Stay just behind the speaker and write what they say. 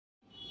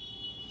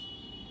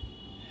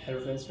Hello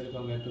friends,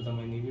 welcome back to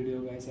my new video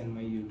guys and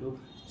my YouTube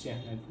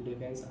channel. Today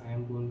guys I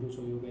am going to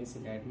show you guys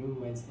Redmi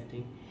mobile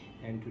setting,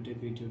 and today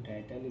video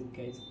title is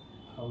guys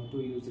how to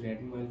use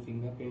Redmi mobile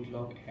fingerprint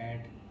lock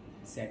add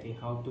setting,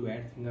 how to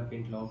add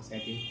fingerprint lock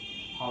setting,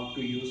 how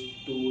to use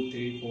 2,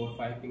 3, 4,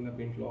 5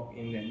 fingerprint lock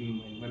in Redmi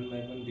mobile. One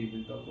by one we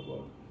will talk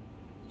about.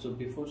 So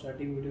before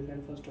starting video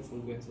friends, first of all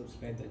go and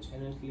subscribe the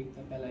channel, click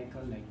the bell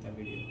icon, like the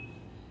video.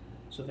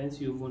 So friends,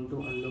 you want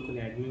to unlock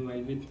Redmi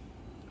mobile with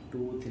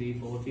 2, 3,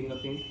 4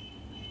 fingerprint.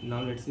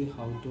 Now let's see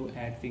how to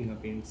add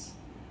fingerprints.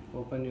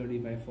 Open your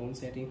device phone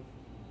setting.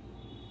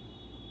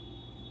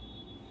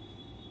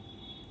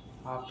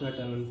 After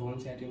turn on phone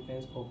setting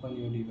friends, open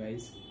your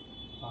device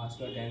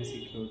password and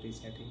security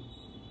setting.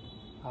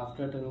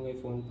 After turn on your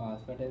phone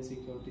password and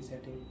security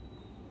setting,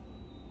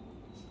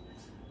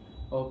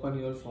 open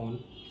your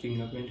phone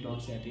fingerprint lock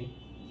setting.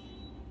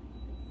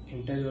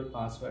 Enter your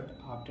password.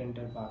 After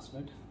enter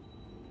password,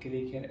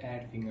 click here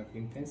add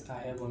fingerprint. Friends,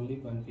 I have only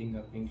one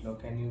fingerprint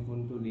lock and you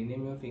want to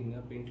rename your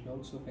fingerprint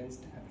lock, so friends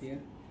tap here.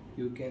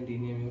 You can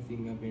rename your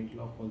fingerprint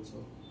lock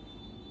also.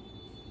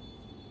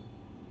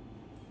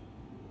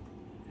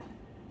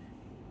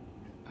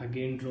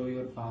 Again draw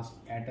your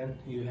pattern.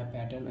 You have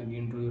pattern.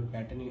 Again draw your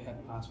pattern. You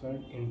have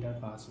password. Enter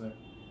password.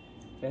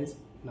 Friends,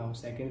 now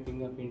second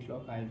fingerprint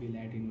lock I will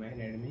add in my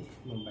Redmi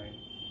mobile.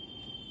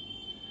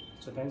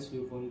 So friends,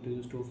 you want to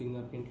use 2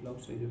 fingerprint lock,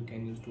 so you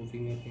can use 2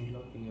 fingerprint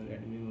lock in your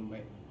Redmi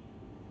mobile.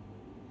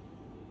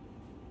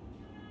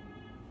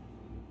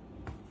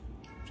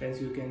 Friends,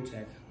 you can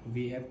check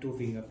we have 2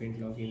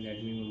 fingerprint lock in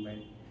Redmi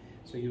mobile,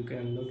 so you can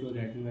unlock your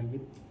Redmi mobile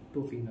with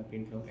 2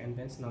 fingerprint lock. And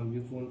friends, now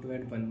you want to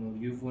add one more.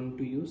 You want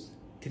to use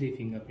 3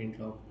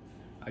 fingerprint lock.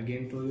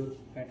 Again draw your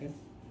pattern.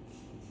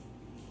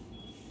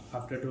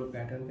 After draw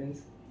pattern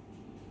friends,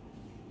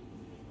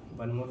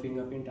 one more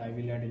fingerprint I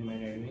will add in my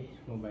Redmi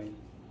mobile.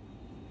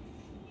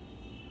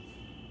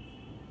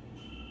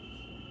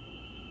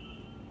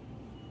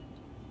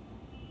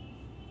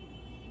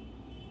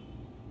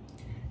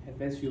 And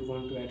friends, you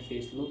want to add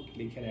face lock,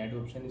 click here add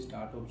option,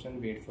 start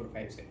option, wait for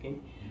 5 seconds.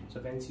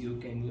 So friends, you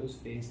can use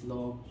face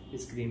lock,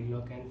 screen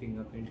lock and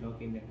fingerprint lock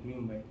in Redmi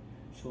mobile.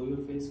 Show your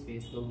face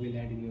lock will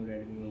add in your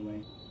Redmi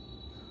mobile.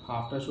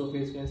 After show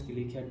face friends,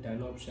 click here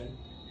done option,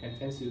 and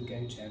friends you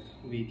can check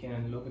we can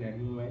unlock Redmi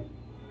mobile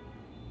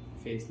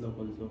face lock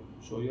also.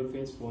 Show your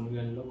face, phone will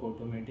unlock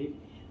automatic.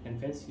 And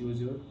friends,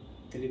 use your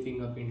 3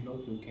 fingerprint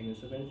lock you can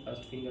use. So friends,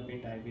 first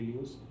fingerprint I will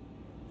use,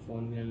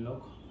 phone will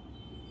unlock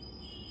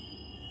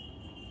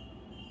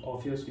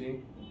off your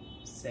screen.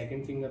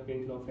 Second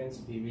fingerprint lock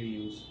friends we will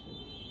use.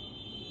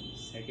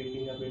 Second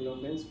fingerprint lock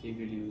friends we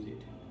will use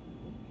it.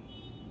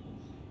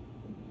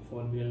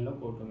 Phone will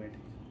unlock automatic.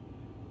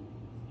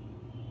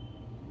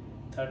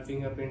 Third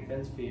fingerprint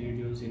friends we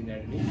will use in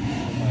Redmi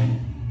mobile.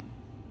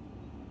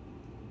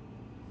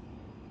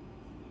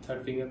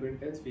 Third fingerprint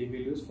friends we will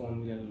use,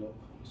 phone will unlock.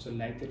 So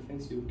like that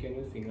friends, you can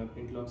use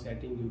fingerprint lock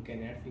setting. You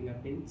can add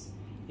fingerprints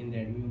in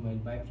Redmi mobile.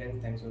 Bye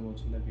friends, thanks for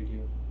watching the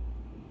video.